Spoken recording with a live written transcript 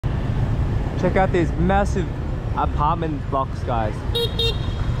Check out these massive apartment blocks, guys.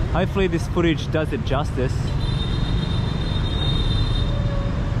 Hopefully this footage does it justice.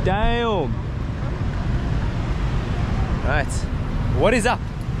 Damn! Right, what is up?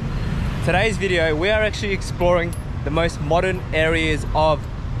 Today's video, we are actually exploring the most modern areas of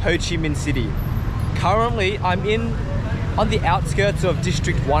Ho Chi Minh City. Currently, I'm on the outskirts of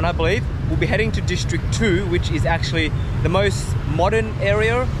District 1, I believe. We'll be heading to District 2, which is actually the most modern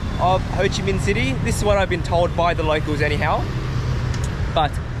area of Ho Chi Minh City. This is what I've been told by the locals anyhow.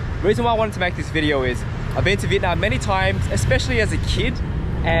 But the reason why I wanted to make this video is I've been to Vietnam many times, especially as a kid,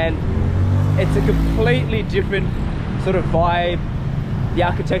 and it's a completely different sort of vibe. The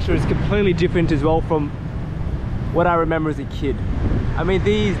architecture is completely different as well from what I remember as a kid. I mean,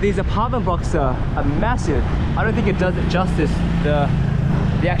 these apartment blocks are massive. I don't think it does it justice, the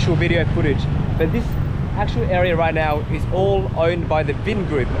actual video footage. But this actual area right now is all owned by the Vin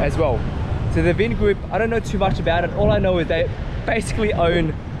Group as well. So the Vin Group, I don't know too much about it. All I know is they basically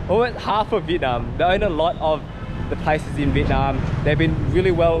own almost half of Vietnam. They own a lot of the places in Vietnam. They've been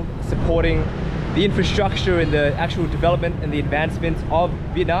really well supporting the infrastructure and the actual development and the advancements of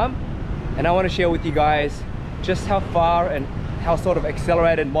Vietnam. And I want to share with you guys just how far and how sort of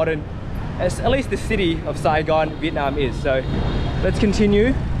accelerated modern, as at least the city of Saigon, Vietnam is. So let's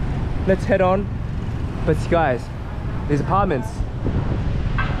continue, let's head on. But guys, these apartments,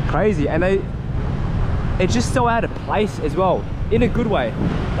 crazy, and it's just so out of place as well, in a good way.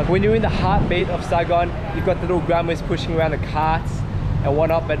 Like when you're in the heartbeat of Saigon, you've got the little grandmas pushing around the carts and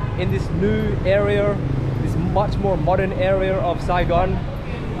whatnot, but in this new area, this much more modern area of Saigon,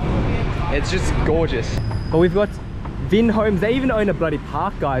 it's just gorgeous. But we've got Vin homes. They even own a bloody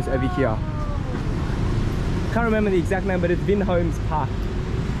park, guys, over here. Can't remember the exact name, but it's Vin Homes Park.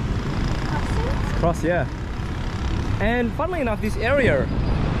 Cross, yeah. And funnily enough, this area,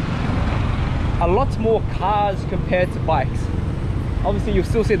 a lot more cars compared to bikes. Obviously you'll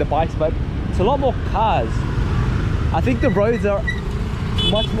still see the bikes, but it's a lot more cars. I think the roads are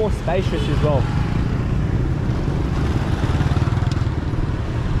much more spacious as well.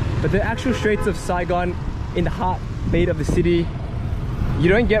 But the actual streets of Saigon, in the heartbeat of the city, you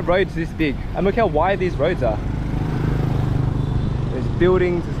don't get roads this big. And look how wide these roads are. There's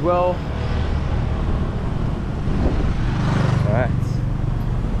buildings as well. Alright.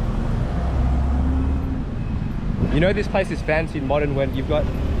 You know this place is fancy and modern when you've got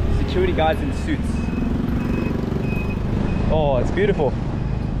security guards in suits. Oh, it's beautiful.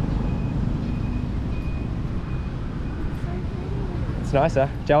 It's nice, huh?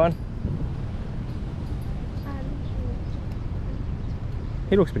 Jawan?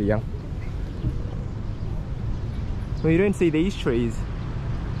 He looks pretty young. Well, you don't see these trees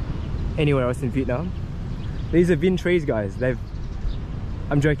anywhere else in Vietnam. These are Vin trees, guys.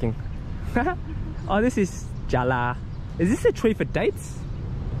 I'm joking. Oh, this is Jala. Is this a tree for dates?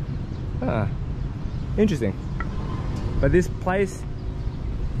 Ah, interesting. But this place,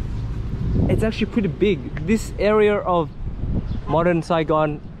 it's actually pretty big. This area of modern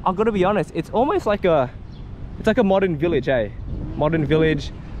Saigon, I've got to be honest, it's almost like a modern village, eh? Modern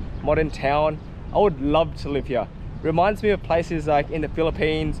village, modern town. I would love to live here. Reminds me of places like in the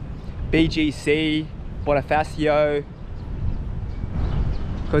Philippines, BGC, Bonifacio,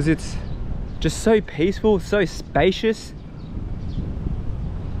 because it's just so peaceful, so spacious.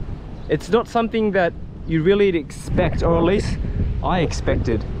 It's not something that you really expect, or at least I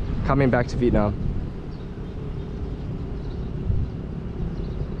expected coming back to Vietnam.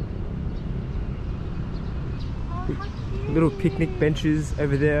 Little picnic benches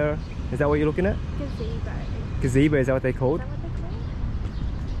over there. Is that what you're looking at? Gazebo. Gazebo, is that what they're called? Is that what they're called?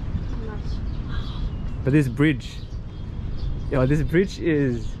 I'm not sure. But this bridge, this bridge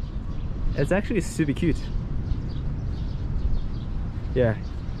it's actually super cute. Yeah,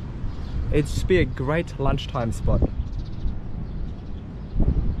 it'd just be a great lunchtime spot.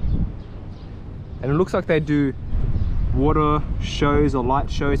 And it looks like they do water shows or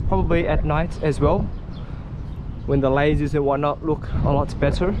light shows, probably at night as well, when the lasers and whatnot look a lot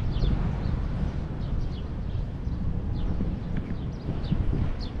better.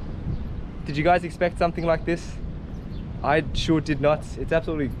 Did you guys expect something like this? I sure did not. It's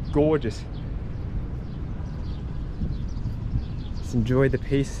absolutely gorgeous. Just enjoy the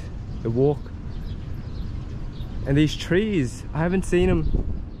peace, the walk. And these trees, I haven't seen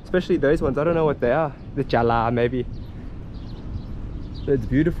them, especially those ones. I don't know what they are. The Jala maybe. But it's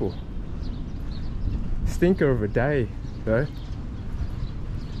beautiful. Stinker of a day though.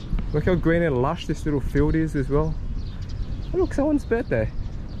 Look how green and lush this little field is as well. Oh, look, someone's birthday.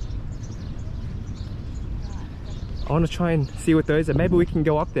 I want to try and see what those are. Maybe we can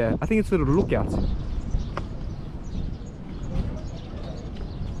go up there. I think it's a little lookout.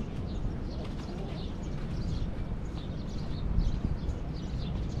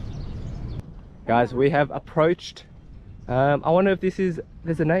 Guys, we have approached. I wonder if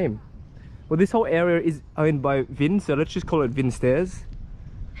there's a name. Well, this whole area is owned by Vin, so let's just call it Vin Stairs.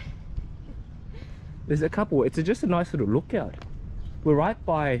 There's a couple. It's just a nice little lookout. We're right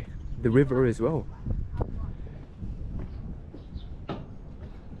by the river as well.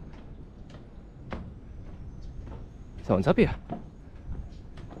 Someone's up here.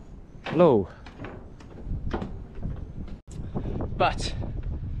 Hello. But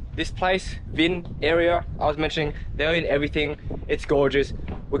this place, Vin area, I was mentioning, they own everything. It's gorgeous.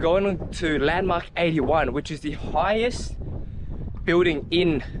 We're going to landmark 81, which is the highest building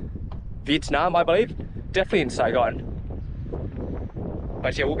in Vietnam, I believe. Definitely in Saigon.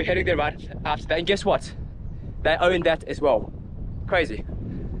 But yeah, we'll be heading there right after that. And guess what? They own that as well. Crazy.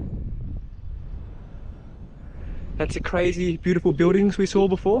 That's the crazy, beautiful buildings we saw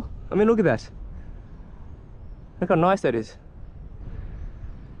before. I mean, look at that. Look how nice that is.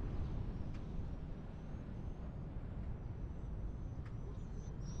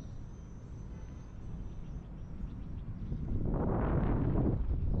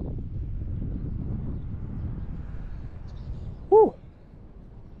 Woo!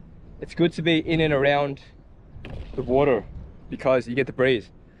 It's good to be in and around the water because you get the breeze.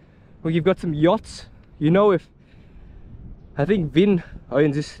 Well, you've got some yachts. You know, if I think Vin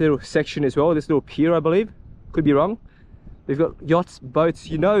owns this little section as well, this little pier, I believe. Could be wrong. They've got yachts, boats.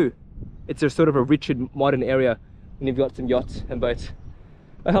 You know, it's a sort of a rich and modern area, and you've got some yachts and boats.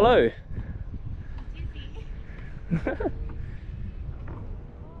 Oh, hello.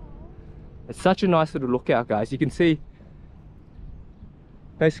 It's such a nice little lookout, guys. You can see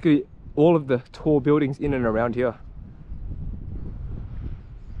basically all of the tall buildings in and around here.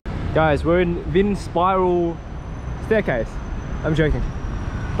 Guys, we're in Vin Spiral Staircase. I'm joking.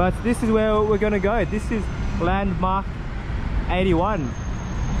 But this is where we're gonna go. This is landmark 81.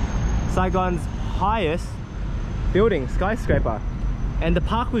 Saigon's highest building, Skyscraper. And the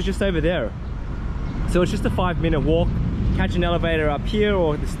park was just over there. So it's just a 5-minute walk. Catch an elevator up here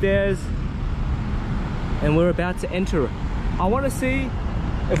or the stairs. And we're about to enter. I want to see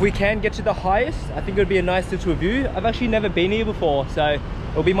if we can get to the highest. I think it would be a nice little view. I've actually never been here before, so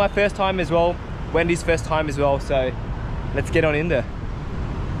it'll be my first time as well. Wendy's first time as well, so let's get on in there.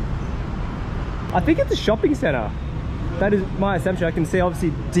 I think it's a shopping center. That is my assumption. I can see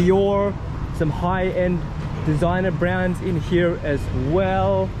obviously Dior, some high-end designer brands in here as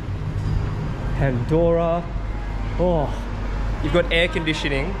well. Pandora. Oh, you've got air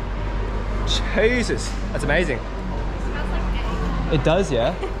conditioning. Jesus, that's amazing. It smells like egg. It does,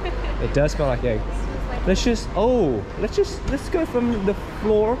 yeah. It does smell like egg. Let's go from the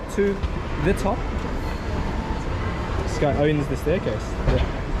floor to the top. This guy owns the staircase.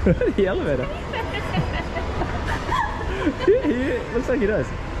 Yeah. The elevator. He looks like he does.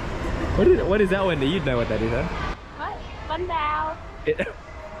 What is that, Wendy? You'd know what that is, huh? What? Bun bao.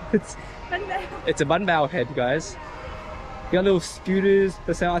 It's a bun bao head, guys. You got little scooters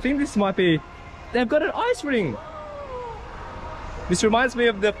for sale. I think this might be... They've got an ice ring. This reminds me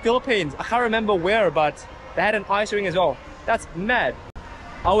of the Philippines. I can't remember where, but they had an ice ring as well. That's mad.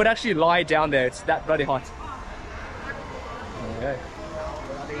 I would actually lie down there. It's that bloody hot. Okay.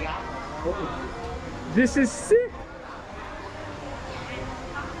 This is sick.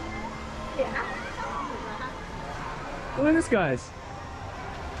 Look at this, guys.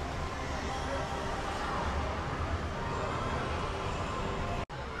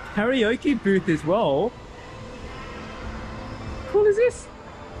 Karaoke booth as well. Cool is this?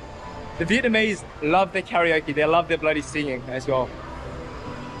 The Vietnamese love their karaoke. They love their bloody singing as well.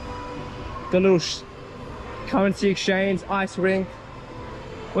 The little currency exchange, ice rink.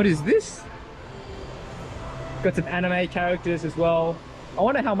 What is this? Got some anime characters as well. I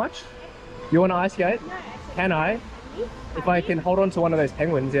wonder how much. You want to ice skate? No, Can I? If I can hold on to one of those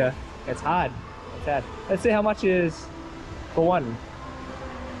penguins, yeah. It's hard. It's hard. Let's see how much it is for one.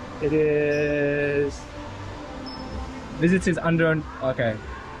 It is... Visitors under... Okay.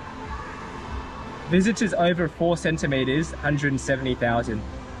 Visitors over 4 centimeters, 170,000.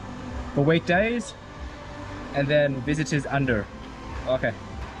 For weekdays. And then visitors under. Okay.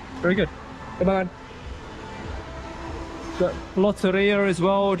 Very good. Come on. Got Lotteria as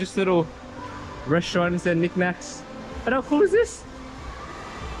well. Just little restaurants and knickknacks. And how cool is this?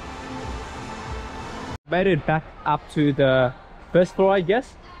 Made it back up to the first floor, I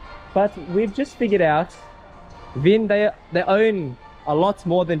guess. But we've just figured out Vin, they own a lot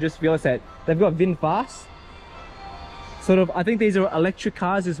more than just real estate. They've got VinFast, sort of, I think these are electric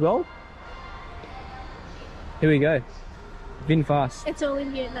cars as well. Here we go. VinFast. It's all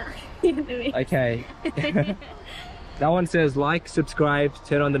in Vietnam. Okay. That one says like, subscribe,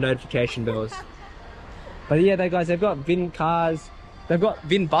 turn on the notification bells. But yeah, they've got Vin cars. They've got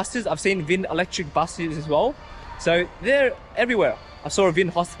Vin buses. I've seen Vin electric buses as well. So they're everywhere. I saw a Vin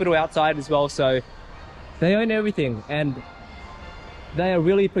hospital outside as well. So they own everything, and they are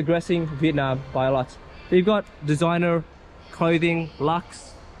really progressing Vietnam by a lot. They've got designer clothing,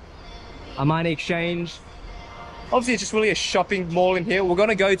 Lux, Armani Exchange. Obviously, it's just really a shopping mall in here. We're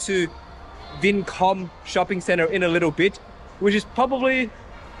gonna go to VinCom shopping center in a little bit, which is probably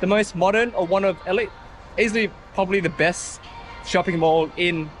the most modern, or one of easily probably the best shopping mall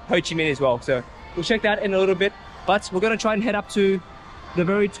in Ho Chi Minh as well. So we'll check that in a little bit, but we're gonna try and head up to the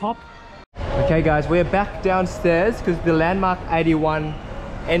very top. Okay guys, we're back downstairs because the landmark 81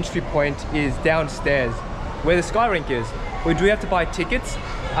 entry point is downstairs where the sky rink is. We do have to buy tickets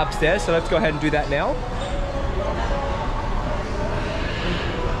upstairs, so let's go ahead and do that now.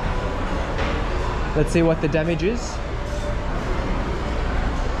 Let's see what the damage is.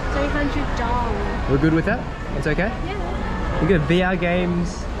 $300. We're good with that? It's okay? Yeah. We got VR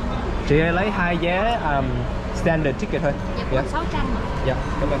games. Chị ơi lấy 2 vé standard ticket thôi. Yeah, 600. Yeah,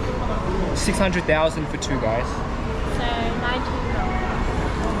 come on. 600,000 for 2 guys. So $19.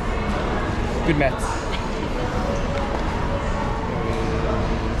 Good maths.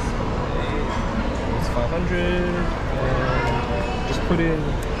 It's 500. And just put in.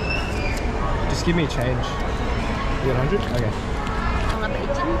 Just give me a change. You got 100? Okay. Còn là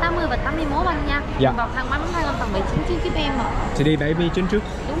 79, 80 và 81 anh nha. Dạ. Vào thang máy thang tầng 79 trước giúp em ạ. Chị đi 79 trước?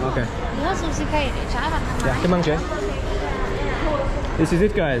 Đúng rồi. Okay. Đi hết Sushi K để trái vào thang máy. Yeah, cảm ơn chị. This is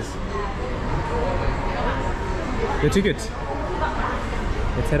it guys. The ticket.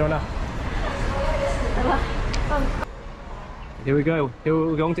 Let's head on up. Here we go. Here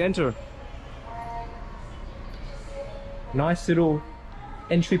we're going to enter. Nice little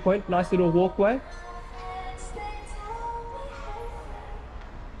entry point, nice little walkway.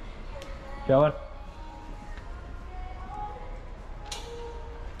 Go on.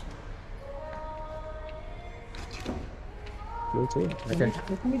 Okay.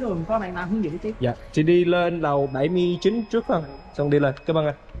 Không biết đường có bạn nào hướng dẫn chứ? Dạ, chị đi lên lầu 79 trước không? Xong đi lên, cảm ơn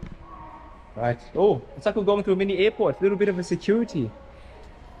anh. Right. Oh, it's like we're going through a mini airport. A little bit of a security.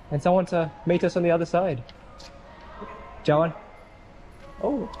 And someone to meet us on the other side. Chào anh.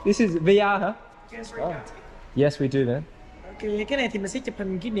 Oh, this is VR hả? Yes, Oh. Yes, we do man. Okay, cái này thì mình sẽ chụp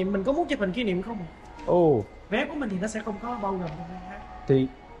hình kỷ niệm. Mình có muốn chụp hình kỷ niệm không? Oh, Vé của mình thì nó sẽ không có bao gồm trong này ha. thì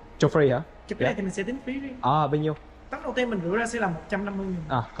cho free hả? Chụp cái này thì mình sẽ tính phí riêng. À, bao nhiêu? Tấm đầu tiên mình rửa ra sẽ là 150.000.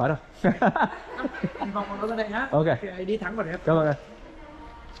 À, khỏi đâu. Mình vòng vào đây ha. Okay. Okay, đi thẳng vào đẹp. Cảm ơn anh.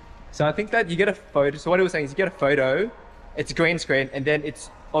 So I think that you get a photo. So what he was saying is you get a photo, it's green screen, and then it's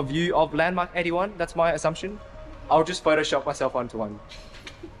of you of landmark 81. That's my assumption. I'll just Photoshop myself onto one.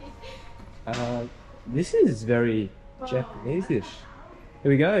 This is very Japanese-ish.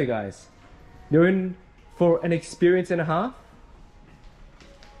 Here we go, guys. You're in for an experience and a half.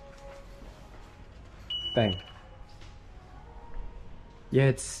 Bang. Yeah,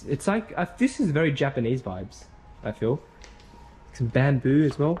 it's like this is very Japanese vibes. I feel some bamboo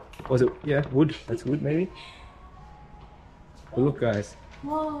as well. Was it? Yeah, wood. That's wood, maybe. But look, guys.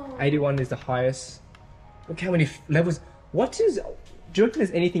 Whoa. 81 is the highest. Look how many levels. What is? Do you reckon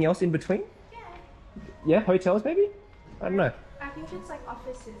there's anything else in between? Yeah, hotels maybe? I don't know. I think it's like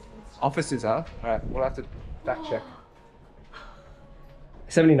offices and stuff. Offices, huh? Alright, we'll have to fact check.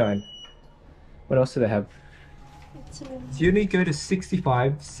 79. What else do they have? So you only go to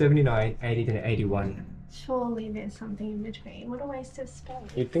 65, 79, 80, and 81. Surely there's something in between. What a waste of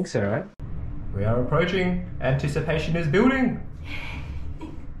space. You'd think so, right? We are approaching. Anticipation is building.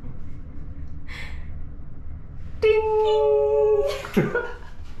 Ding!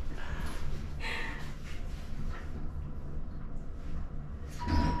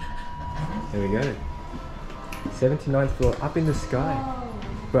 There we go. 79th floor, up in the sky.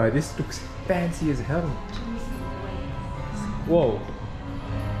 Bro, this looks fancy as hell. Whoa.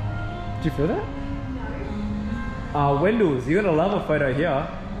 Did you feel that? Windows, you're gonna love a photo here.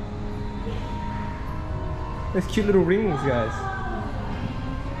 There's cute little rings, guys.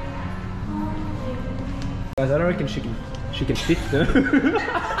 Guys, I don't reckon she can fit them.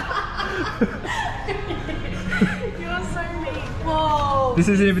 You're so mean. Whoa. This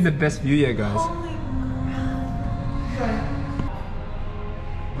isn't even the best view yet, guys. Holy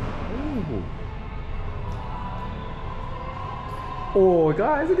Ooh. Oh,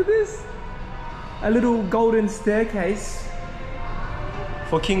 guys, look at this. A little golden staircase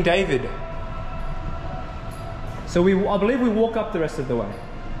for King David. So I believe we walk up the rest of the way.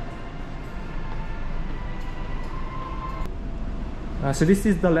 So this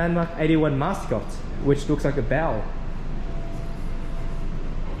is the landmark 81 mascot, which looks like a bell.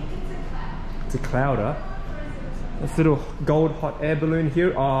 It's a cloud, huh? This little gold hot air balloon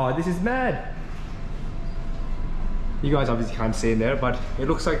here. Oh, this is mad. You guys obviously can't see in there, but it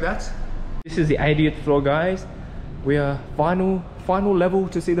looks like that. This is the 80th floor, guys. We are final level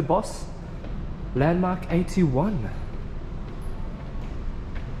to see the boss. Landmark 81.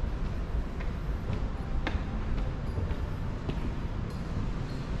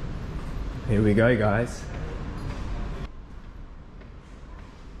 Here we go, guys.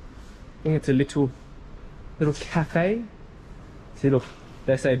 I think it's a little cafe. See, look,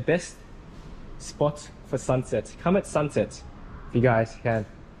 they say best spot for sunset. Come at sunset if you guys can.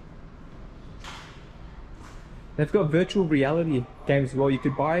 They've got virtual reality games as well. You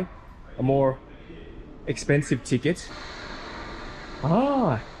could buy a more expensive ticket.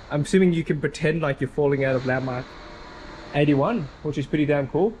 Ah, I'm assuming you can pretend like you're falling out of landmark 81, which is pretty damn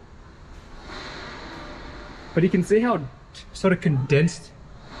cool. But you can see how sort of condensed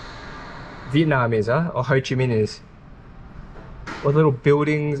Vietnam is, huh? Or Ho Chi Minh is. With little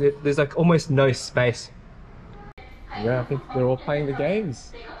buildings, there's like almost no space. Yeah, I think they're all playing the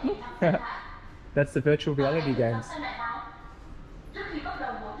games. That's the virtual reality games.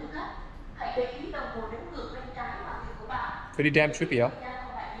 Pretty damn trippy, huh?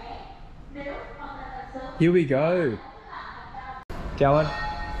 Here we go. Chào anh.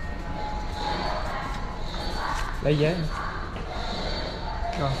 Lấy vé.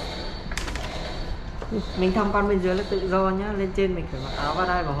 Mình tham quan bên dưới là tự do nhá, lên trên mình phải mặc áo và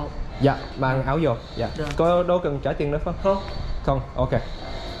đai bảo hộ. Dạ, mang áo vô. Dạ. Được. Có đâu cần trả tiền nữa không? Không. Không, ok.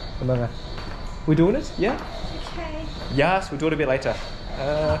 Cảm ơn anh. We doing it? Yeah? Okay. Yes, we'll do it a bit later.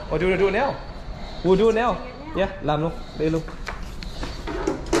 Or do you want to do it now? We'll do it now. Yeah, làm luôn, đi luôn.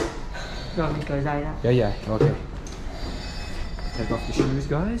 Rồi mình cởi giày ra. Yeah, yeah, okay. Take off the shoes,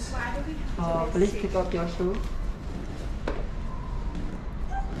 guys. Please take off your shoes.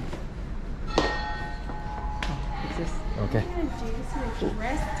 Okay. I'm gonna do some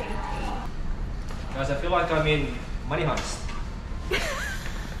dress dating. Guys, I feel like I'm in Money Heist.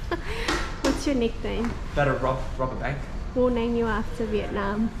 What's your nickname? Better rob a bank. We'll name you after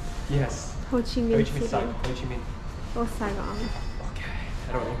Vietnam. Yes. Ho Chi Minh City. Ho Chi Minh. Or Saigon. Okay.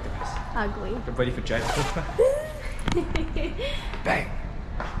 How do I look, guys? Ugly. I'm ready for jail. Bang.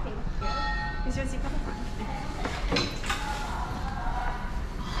 Is yours your front?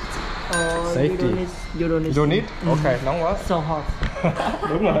 Safety. You don't need. You don't need? Okay, nóng quá. So hot.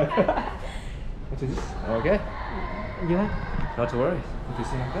 Đúng rồi. What is this? Okay. You have? Not to worry. If you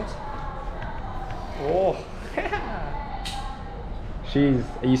see like that. Oh. Jeez,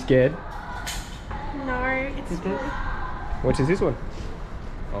 are you scared? No, it's Okay. really What is this one?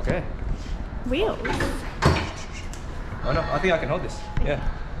 Okay. wheels. Oh no, I think I can hold this. Yeah.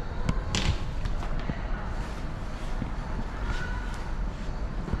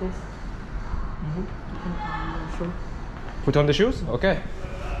 This. Put on the shoes? Okay.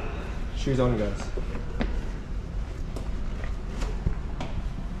 Shoes on, guys.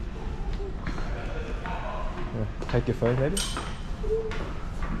 Take your phone, maybe.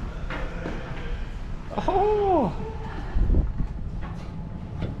 Oh.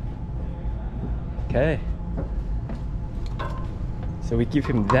 Okay. So we give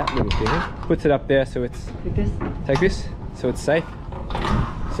him that little thing. Puts it up there so it's. Take this. Take this so it's safe.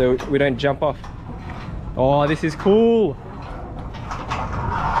 So we don't jump off. Oh, this is cool.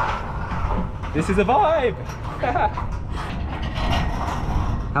 This is a vibe.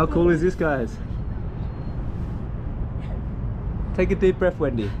 How cool is this, guys? Take a deep breath,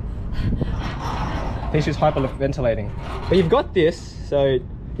 Wendy. I think she's hyperventilating. But you've got this, so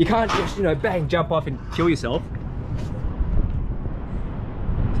you can't just, you know, bang, jump off and kill yourself.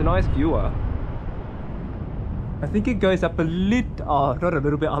 It's a nice viewer. I think it goes up a little, oh, not a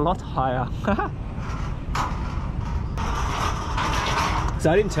little bit, a lot higher. So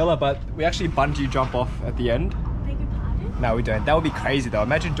I didn't tell her, but we actually bungee jump off at the end. Beg your pardon? No, we don't. That would be crazy though.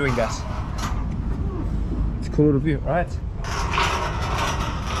 Imagine doing that. It's a cool little view, right?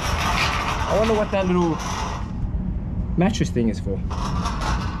 I wonder what that little mattress thing is for.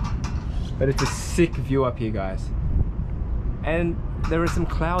 But it's a sick view up here, guys. And there are some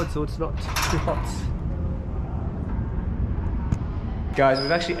clouds, so it's not too hot. Guys,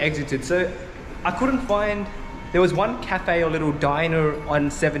 we've actually exited. So I couldn't find, there was one cafe or little diner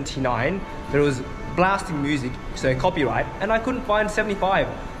on 79 that was blasting music, so copyright, and I couldn't find 75.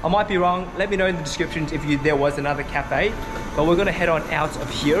 I might be wrong. Let me know in the descriptions if there was another cafe. But we're gonna head on out of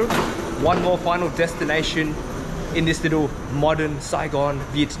here. One more final destination in this little modern Saigon,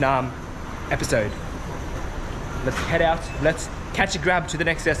 Vietnam episode. Let's head out. Let's catch a grab to the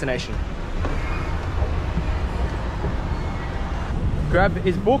next destination. Grab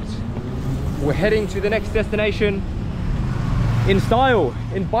is booked. We're heading to the next destination in style,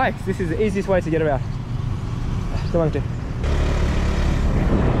 in bikes. This is the easiest way to get about. Come on,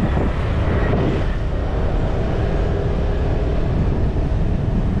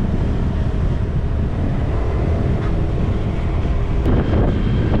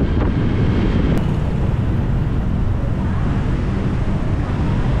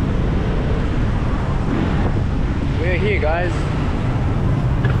 we're here, guys.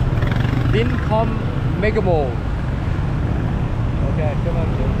 VinCom Mega Mall. Okay, come on,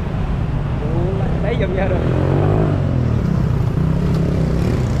 Jim. Lấy giùm nhau rồi.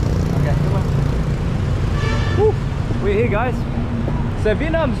 Okay, come on. Woo, we're here, guys. So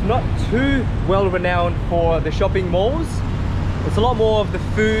Vietnam's not too well renowned for the shopping malls. It's a lot more of the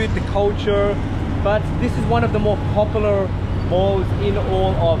food, the culture, but this is one of the more popular malls in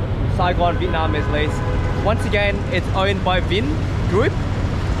all of Saigon, Vietnam at least. Once again, it's owned by Vin Group.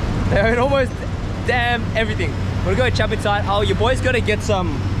 They own almost damn everything. We're gonna go jump inside. Oh, your boy's gonna get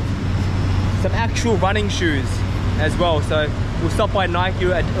some actual running shoes as well. So we'll stop by Nike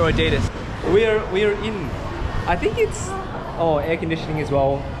or Adidas. We're in, I think it's, oh, air conditioning as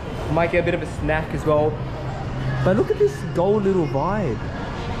well. Might get a bit of a snack as well. But look at this gold little vibe.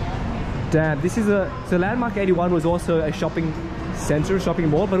 Damn, this is so Landmark 81 was also a shopping center, shopping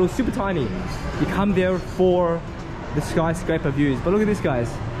mall, but it was super tiny. You come there for the skyscraper views. But look at this, guys.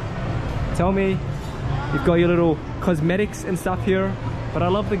 Tell me, you've got your little cosmetics and stuff here, but I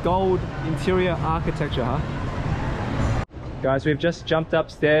love the gold interior architecture, huh? Guys, we've just jumped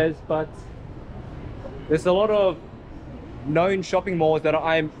upstairs, but there's a lot of known shopping malls that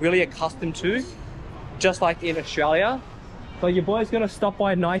I'm really accustomed to, just like in Australia. So your boy's gonna stop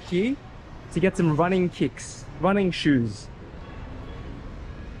by Nike to get some running kicks, running shoes.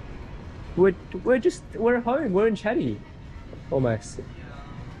 We're home, we're in Chatty, almost.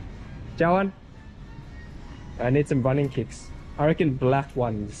 Chào anh. I need some running kicks. I reckon black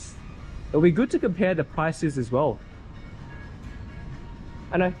ones. It'll be good to compare the prices as well.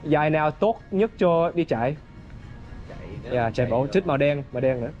 Anh ơi, giày nào tốt nhất cho đi chạy? Dạ, chạy bộ thích màu đen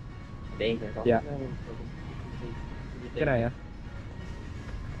nữa. Đen rồi. Dạ. Cái này hả?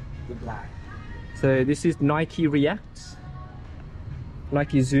 So this is Nike React.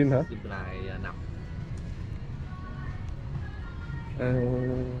 Nike Zoom hả?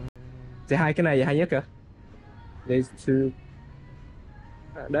 Thì hai cái này là hay nhất kìa. These two.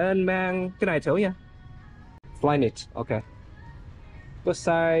 Để anh mang cái này thử nha. Flyknit, ok. Có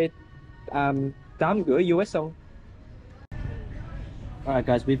size 8,5 US không? Alright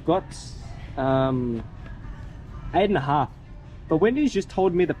guys, we've got 8.5. But Wendy's just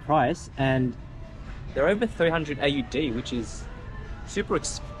told me the price and they're over 300 AUD, which is super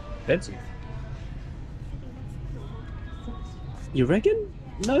expensive. You reckon?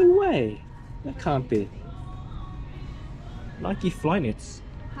 No way. That can't be. Nike Flyknits.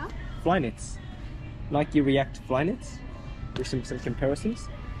 Huh? Flyknits. Nike React Flyknits. With some comparisons.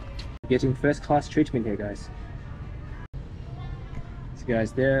 Getting first class treatment here, guys. So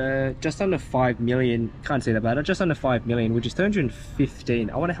guys, they're just under 5 million. Can't say that bad. Just under 5 million, which is 315.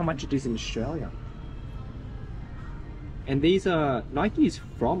 I wonder how much it is in Australia. And these are Nike's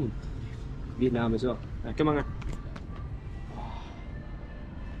from Vietnam as well. Come on.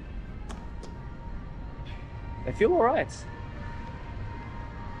 They feel alright.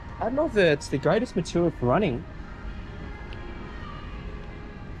 I don't know if it's the greatest material for running.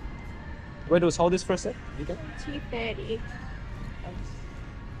 Wait, let's hold this for a sec. You go. 230.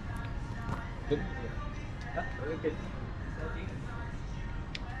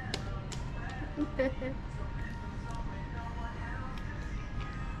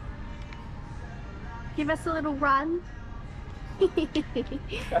 Give us a little run. They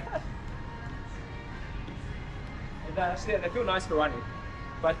feel nice for running.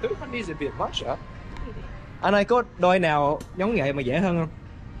 But 200 is a bit much, huh? Anh ơi, có đôi nào giống vậy mà dễ hơn không?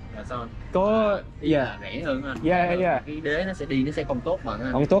 Là sao anh? Có, là rẻ hơn anh. Yeah. Cái đế nó sẽ không tốt bằng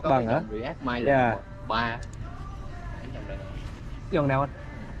anh. Không tốt bằng hả? React may là 3. Dòng nào anh?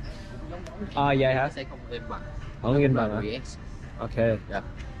 Vậy hả? Nó sẽ không êm bằng. Không êm bằng hả? React. Okay.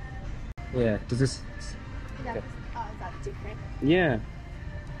 Yeah. Does this? That's different. Yeah.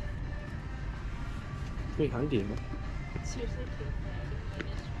 300. Seriously.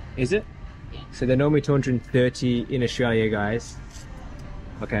 Is it? Yeah. So they're normally 230 in Australia, guys.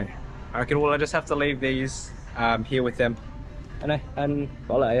 Okay. I reckon we'll just have to leave these here with them. And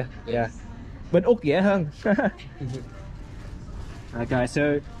bỏ lại. Yeah. Bên Úc dễ hơn. Okay,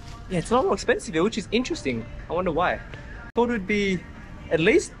 so yeah, it's a lot more expensive here, which is interesting. I wonder why. Thought it would be at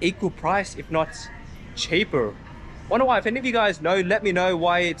least equal price, if not cheaper. Wonder why. If any of you guys know, let me know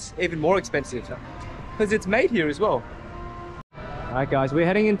why it's even more expensive. Because it's made here as well. Alright guys, we're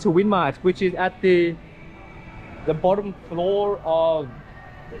heading into Winmart, which is at the bottom floor of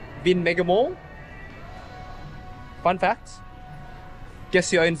Vin Mega Mall. Fun fact,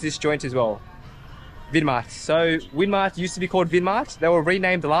 guess who owns this joint as well? Winmart. So Winmart used to be called Winmart. They were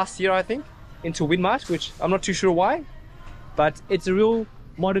renamed last year, I think, into Winmart, which I'm not too sure why. But it's a real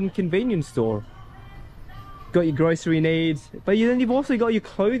modern convenience store. Got your grocery needs, but then you've also got your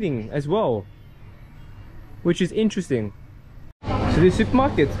clothing as well, which is interesting. So this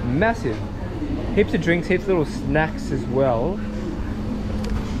supermarket's massive. Heaps of drinks, heaps of little snacks as well.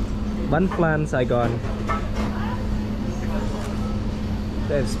 Bun flan Saigon.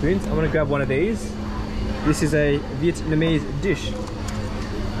 They have spoons. I'm gonna grab one of these. This is a Vietnamese dish.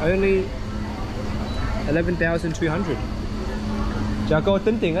 Only 11,200. Chào cô,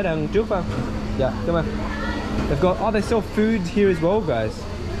 tính tiền ở đằng trước phải không? Yeah, come on. They've got, oh, they sell food here as well, guys.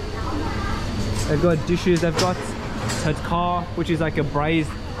 They've got dishes. They've got car, which is like a braised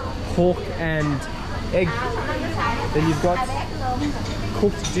pork and egg. Then you've got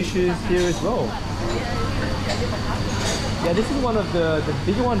cooked dishes here as well. Yeah, this is one of the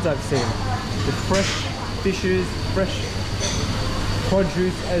bigger ones I've seen. The fresh fishes, fresh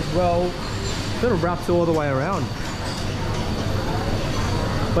produce as well. Sort of wraps all the way around.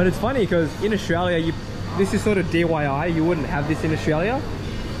 But it's funny because in Australia, this is sort of DIY. You wouldn't have this in Australia,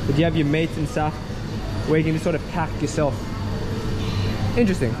 but you have your meats and stuff where you can just sort of pack yourself.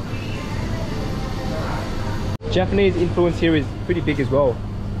 Interesting. Japanese influence here is pretty big as well.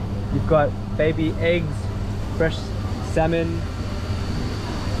 You've got baby eggs, fresh salmon,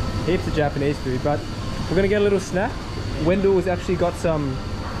 heaps of Japanese food, but we're gonna get a little snack. Wendell's actually got some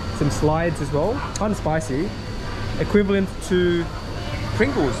slides as well, kind of spicy, equivalent to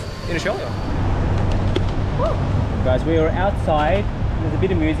Pringles in Australia. Woo. Guys, we are outside. There's a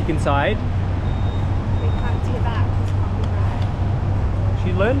bit of music inside. We can't do that because copyright.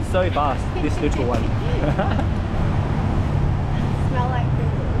 She learned so fast, this little one. Smell like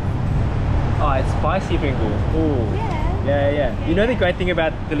Pringles. Oh, it's spicy Pringles. Ooh. Yeah. Yeah. You know the great thing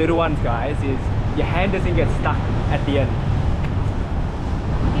about the little ones, guys, is your hand doesn't get stuck at the end.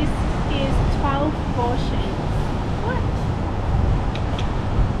 This is 12 portions. What?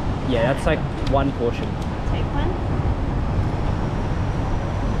 Yeah, that's like one portion. Take one.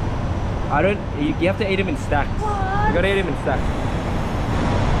 You have to eat them in stacks. What? You gotta eat them in stacks.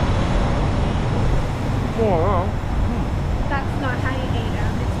 Oh. That's not how you eat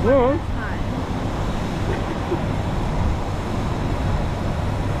them. It's Yeah. one at a time.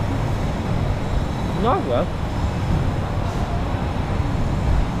 Nice though.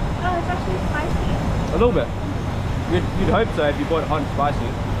 Oh, it's actually spicy. A little bit. You'd hope so if you bought it hot and spicy.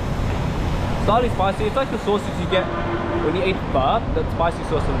 Slightly spicy. It's like the sauces you get when you eat pho, that spicy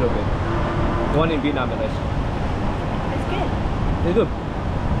sauce a little bit. The one in Vietnam at least. It's good. They're good.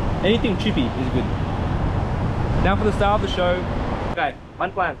 Anything chippy is good. Now for the star of the show. Okay,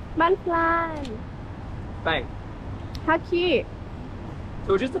 bun flan. Bun flan. Bang. How cute.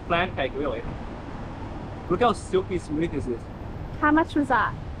 So it's just a flan cake, really. Look how silky smooth this is. How much was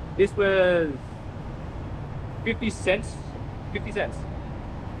that? This was 50 cents. 50 cents.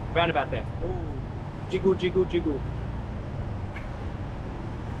 Round about there. Ooh. Jiggle, jiggle, jiggle.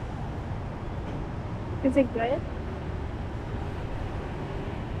 Is it good?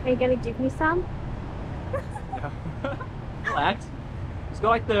 Are you gonna give me some? Relax. It's got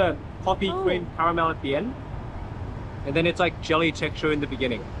like the coffee cream caramel at the end. And then it's like jelly texture in the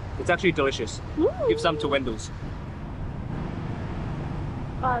beginning. It's actually delicious. Ooh. Give some to Wendell's.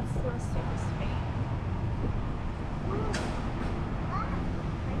 Oh, it smells super sweet.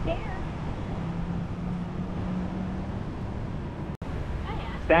 Right there. Oh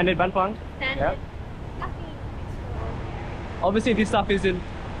yeah. Standard bun flan. Standard. Yep. Nothing extraordinary. Obviously this stuff isn't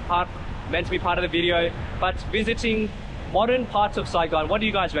meant to be part of the video, but visiting modern parts of Saigon, what do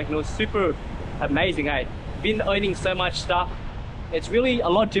you guys reckon? It was super amazing, eh? Been owning so much stuff. It's really a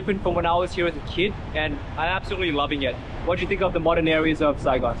lot different from when I was here as a kid, and I'm absolutely loving it. What do you think of the modern areas of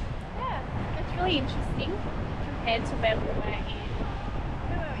Saigon? Yeah, it's really interesting compared to where we were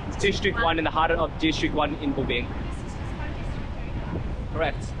in District 1, in the heart of District 1 in Bubing. This is just one district.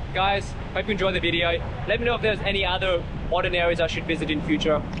 Correct. Guys, hope you enjoyed the video. Let me know if there's any other modern areas I should visit in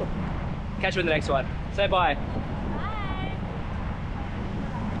future. Catch you in the next one. Say bye.